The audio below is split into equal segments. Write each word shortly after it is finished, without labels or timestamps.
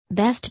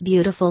Best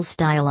Beautiful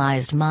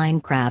Stylized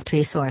Minecraft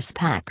Resource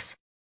Packs.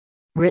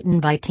 Written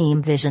by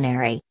Team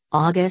Visionary,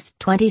 August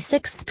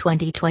 26,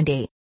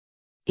 2020.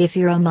 If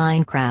you're a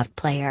Minecraft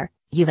player,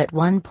 you've at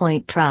one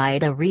point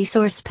tried a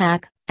resource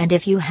pack, and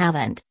if you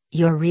haven't,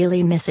 you're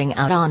really missing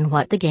out on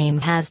what the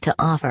game has to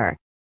offer.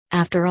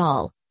 After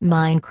all,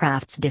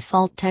 Minecraft's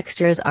default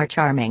textures are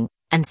charming,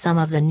 and some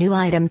of the new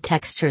item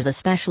textures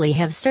especially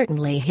have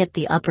certainly hit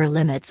the upper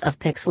limits of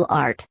pixel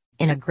art,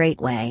 in a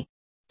great way.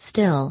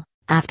 Still,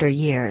 after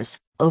years,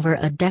 over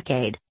a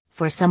decade,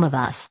 for some of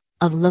us,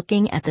 of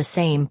looking at the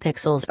same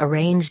pixels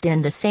arranged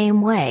in the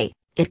same way,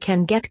 it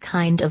can get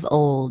kind of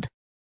old.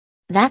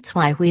 That's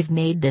why we've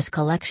made this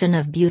collection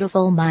of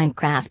beautiful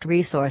Minecraft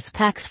resource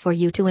packs for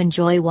you to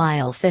enjoy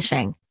while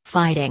fishing,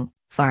 fighting,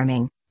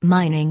 farming,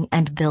 mining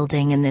and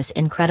building in this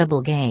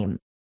incredible game.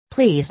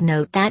 Please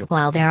note that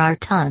while there are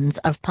tons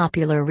of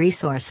popular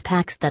resource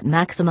packs that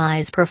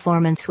maximize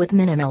performance with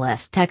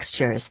minimalist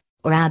textures,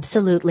 or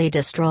absolutely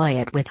destroy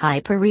it with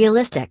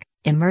hyper-realistic,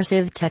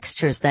 immersive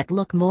textures that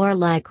look more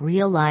like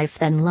real life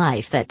than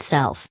life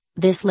itself,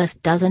 this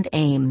list doesn't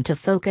aim to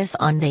focus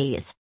on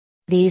these.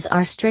 These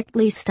are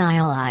strictly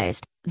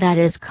stylized, that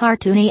is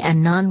cartoony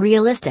and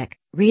non-realistic,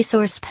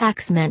 resource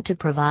packs meant to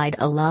provide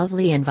a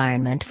lovely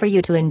environment for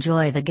you to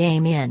enjoy the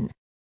game in.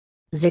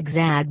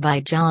 Zigzag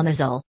by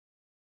Jamazel.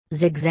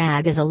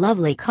 Zigzag is a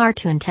lovely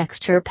cartoon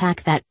texture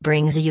pack that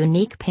brings a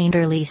unique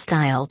painterly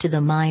style to the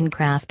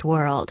Minecraft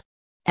world.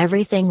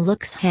 Everything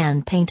looks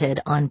hand-painted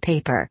on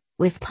paper,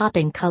 with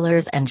popping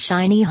colors and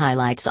shiny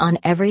highlights on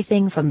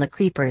everything from the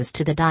creepers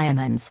to the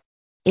diamonds.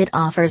 It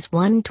offers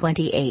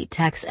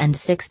 128x and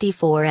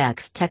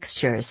 64x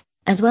textures,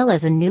 as well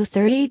as a new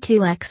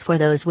 32x for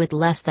those with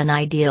less than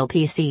ideal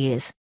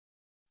PCs.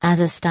 As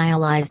a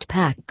stylized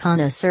pack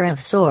connoisseur of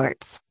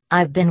sorts,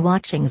 I've been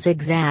watching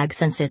Zigzag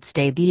since its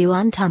debut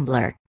on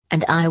Tumblr,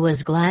 and I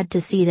was glad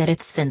to see that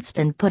it's since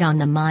been put on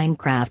the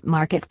Minecraft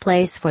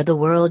marketplace for the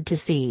world to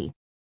see.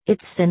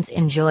 It's since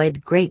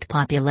enjoyed great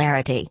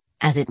popularity,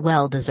 as it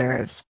well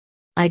deserves.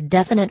 I'd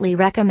definitely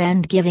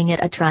recommend giving it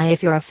a try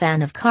if you're a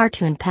fan of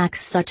cartoon packs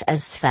such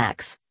as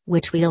Sphax,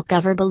 which we'll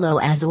cover below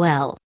as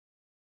well.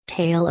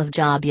 Tale of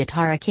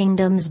Jabutara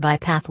Kingdoms by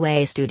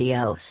Pathway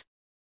Studios.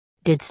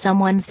 Did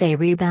someone say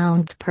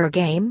rebounds per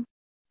game?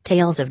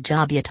 Tales of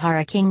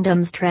Jabutara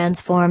Kingdoms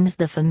transforms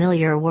the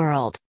familiar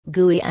world,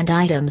 GUI and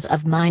items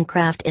of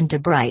Minecraft into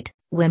bright,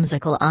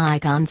 whimsical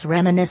icons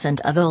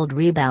reminiscent of old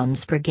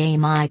rebounds per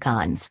game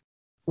icons.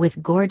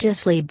 With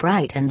gorgeously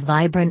bright and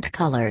vibrant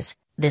colors,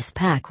 this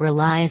pack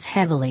relies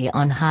heavily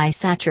on high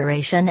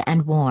saturation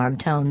and warm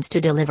tones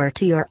to deliver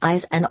to your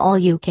eyes an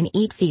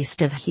all-you-can-eat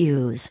feast of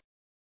hues.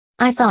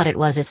 I thought it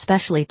was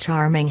especially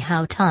charming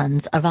how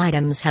tons of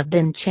items have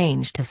been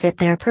changed to fit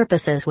their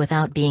purposes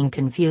without being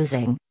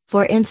confusing.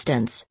 For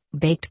instance,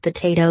 baked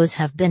potatoes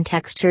have been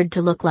textured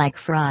to look like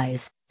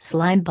fries,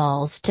 slime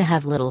balls to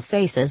have little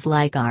faces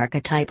like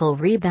archetypal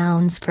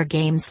rebounds per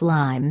game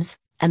slimes,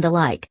 and the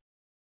like.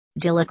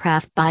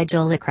 Jillicraft by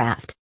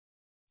Jollicraft.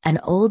 An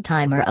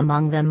old-timer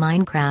among the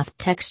Minecraft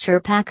texture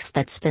packs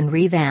that's been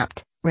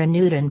revamped,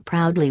 renewed and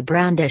proudly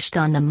brandished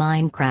on the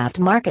Minecraft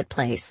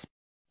marketplace.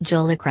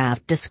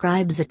 Jollicraft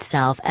describes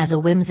itself as a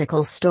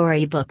whimsical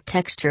storybook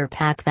texture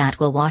pack that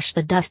will wash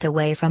the dust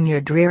away from your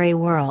dreary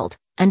world,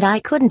 and I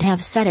couldn't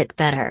have said it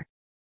better.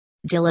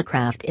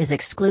 Jillicraft is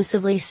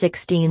exclusively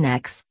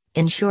 16x,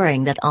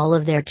 ensuring that all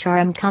of their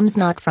charm comes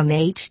not from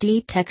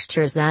HD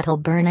textures that'll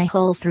burn a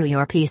hole through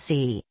your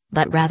PC,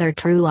 but rather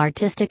true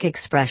artistic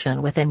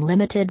expression within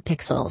limited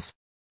pixels.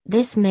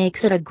 This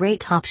makes it a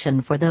great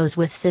option for those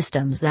with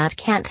systems that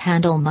can't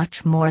handle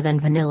much more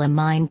than vanilla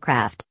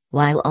Minecraft,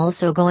 while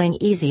also going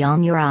easy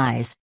on your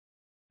eyes.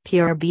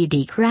 Pure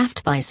BD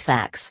Craft by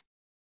Sphax.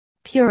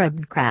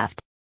 Purebcraft.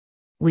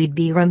 We'd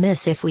be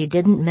remiss if we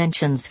didn't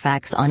mention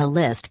Sphax on a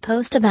list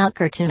post about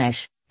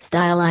cartoonish,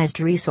 stylized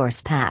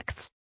resource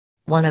packs.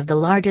 One of the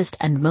largest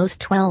and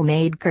most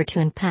well-made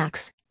cartoon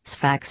packs,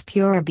 Sphax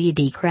Pure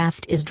BD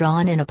Craft is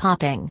drawn in a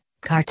popping,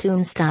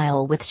 cartoon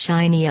style with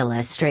shiny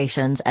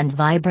illustrations and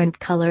vibrant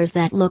colors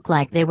that look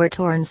like they were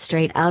torn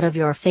straight out of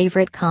your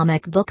favorite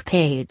comic book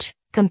page,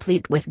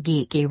 complete with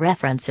geeky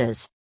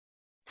references.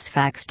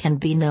 Sphax can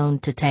be known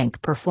to tank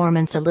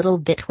performance a little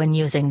bit when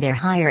using their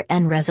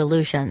higher-end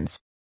resolutions.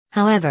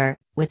 However,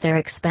 with their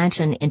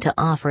expansion into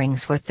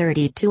offerings for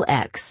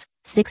 32x,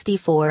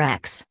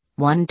 64x,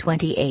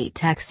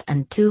 128x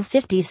and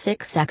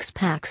 256x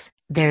packs,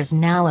 there's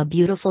now a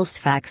beautiful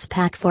Sphax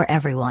pack for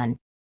everyone.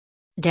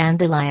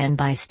 Dandelion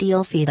by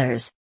Steel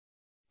Feathers.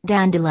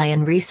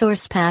 Dandelion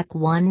Resource Pack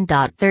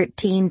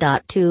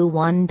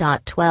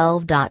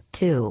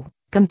 1.13.2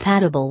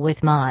 compatible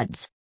with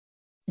mods.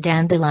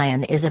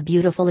 Dandelion is a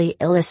beautifully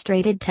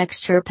illustrated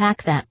texture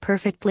pack that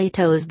perfectly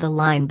toes the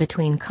line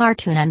between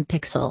cartoon and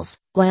pixels,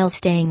 while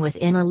staying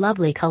within a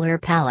lovely color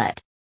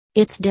palette.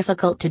 It's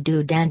difficult to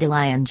do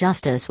Dandelion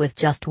justice with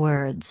just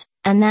words,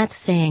 and that's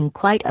saying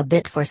quite a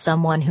bit for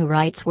someone who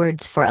writes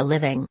words for a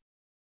living.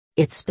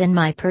 It's been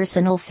my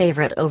personal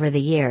favorite over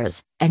the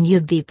years, and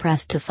you'd be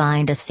pressed to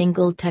find a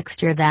single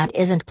texture that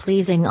isn't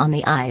pleasing on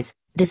the eyes,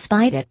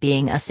 despite it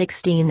being a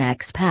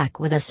 16x pack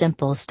with a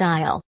simple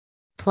style.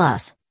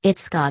 Plus,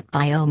 it's got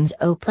Biomes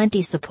O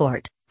plenty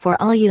support,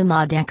 for all you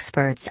mod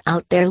experts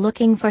out there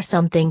looking for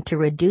something to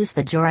reduce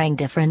the jarring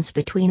difference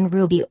between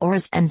Ruby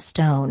ores and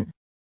stone.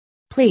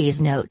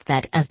 Please note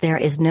that as there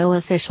is no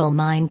official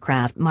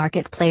Minecraft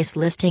marketplace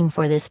listing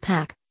for this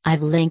pack,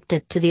 I've linked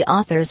it to the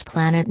author's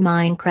Planet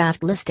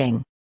Minecraft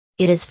listing.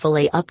 It is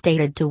fully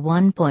updated to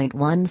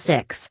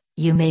 1.16,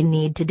 you may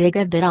need to dig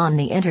a bit on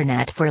the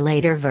internet for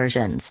later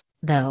versions,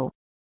 though.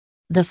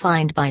 The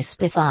Find by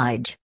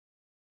Spiffage.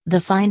 The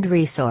Find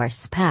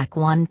Resource Pack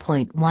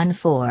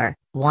 1.14,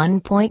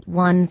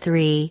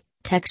 1.13,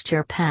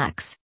 Texture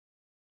Packs.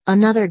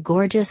 Another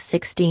gorgeous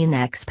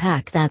 16x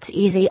pack that's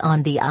easy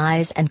on the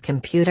eyes and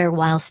computer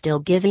while still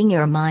giving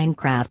your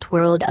Minecraft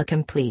world a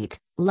complete,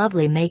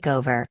 lovely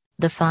makeover.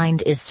 The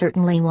Find is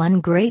certainly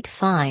one great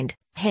find,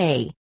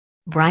 hey!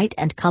 Bright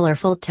and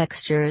colorful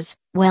textures,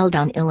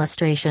 well-done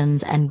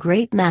illustrations and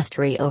great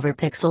mastery over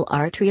pixel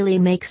art really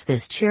makes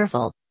this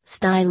cheerful,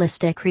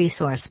 stylistic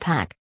resource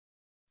pack.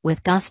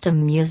 With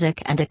custom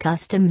music and a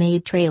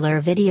custom-made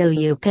trailer video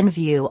you can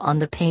view on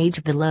the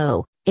page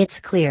below, it's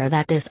clear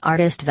that this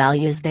artist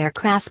values their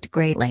craft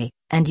greatly,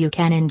 and you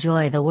can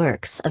enjoy the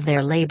works of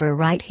their labor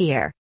right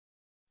here.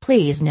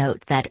 Please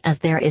note that as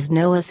there is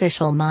no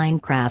official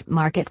Minecraft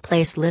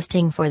marketplace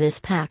listing for this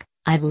pack,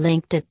 I've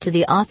linked it to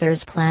the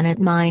author's Planet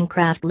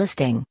Minecraft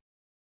listing.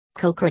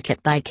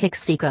 CoCricket by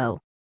Kixiko.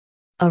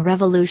 A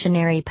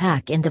revolutionary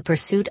pack in the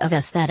pursuit of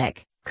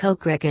aesthetic,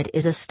 CoCricket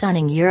is a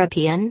stunning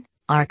European,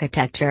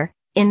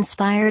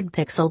 architecture-inspired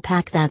pixel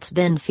pack that's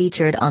been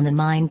featured on the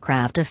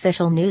Minecraft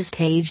official news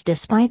page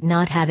despite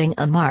not having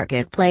a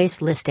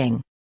marketplace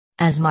listing.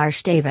 As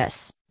Marsh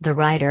Davis, the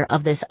writer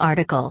of this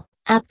article,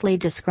 aptly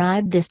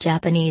described this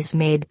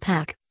Japanese-made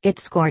pack,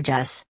 it's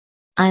gorgeous.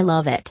 I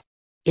love it.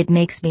 It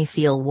makes me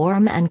feel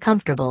warm and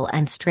comfortable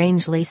and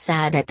strangely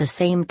sad at the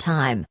same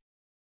time.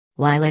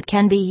 While it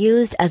can be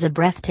used as a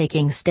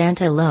breathtaking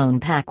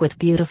standalone pack with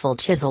beautiful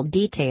chiseled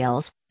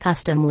details,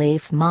 custom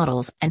leaf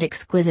models and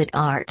exquisite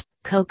art,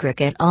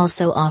 CoCricket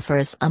also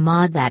offers a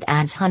mod that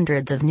adds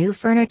hundreds of new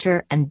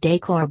furniture and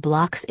decor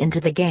blocks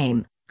into the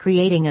game,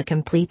 creating a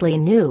completely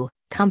new,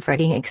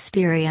 comforting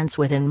experience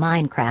within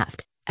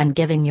Minecraft, and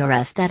giving your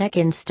aesthetic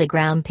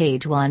Instagram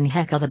page one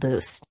heck of a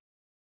boost.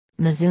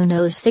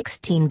 Mizuno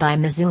 16 by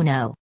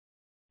Mizuno.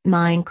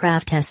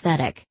 Minecraft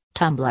Aesthetic,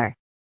 Tumblr.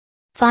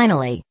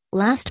 Finally,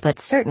 last but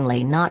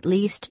certainly not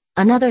least,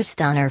 another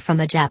stunner from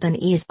a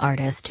Japanese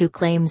artist who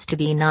claims to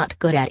be not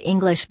good at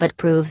English but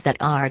proves that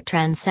art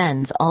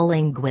transcends all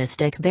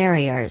linguistic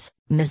barriers.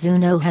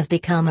 Mizuno has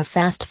become a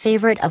fast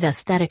favorite of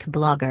aesthetic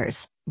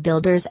bloggers,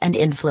 builders and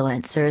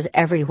influencers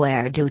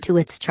everywhere due to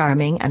its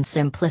charming and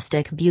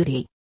simplistic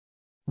beauty.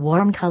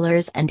 Warm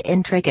colors and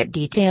intricate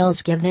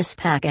details give this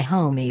pack a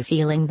homey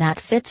feeling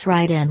that fits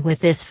right in with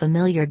this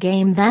familiar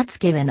game that's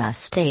given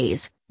us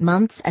days,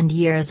 months and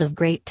years of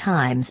great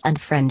times and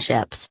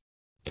friendships.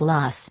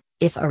 Plus,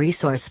 if a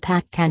resource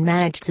pack can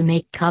manage to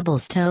make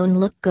Cobblestone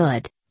look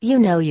good, you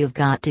know you've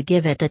got to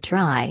give it a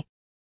try.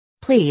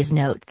 Please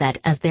note that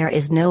as there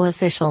is no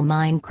official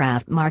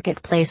Minecraft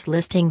marketplace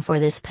listing for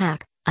this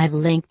pack, I've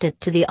linked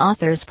it to the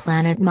author's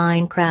Planet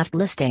Minecraft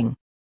listing.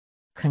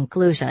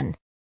 Conclusion.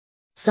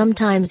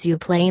 Sometimes you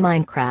play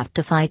Minecraft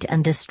to fight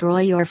and destroy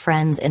your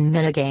friends in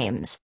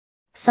minigames.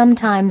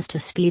 Sometimes to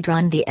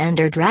speedrun the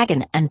Ender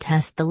Dragon and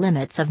test the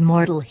limits of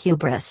mortal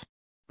hubris.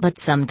 But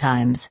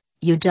sometimes,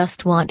 you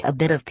just want a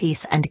bit of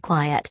peace and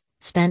quiet,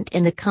 spent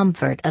in the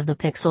comfort of the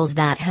pixels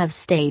that have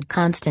stayed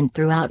constant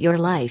throughout your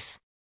life.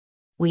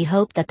 We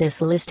hope that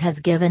this list has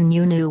given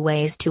you new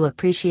ways to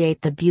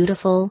appreciate the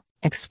beautiful,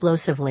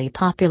 explosively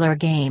popular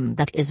game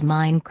that is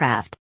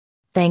Minecraft.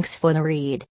 Thanks for the read.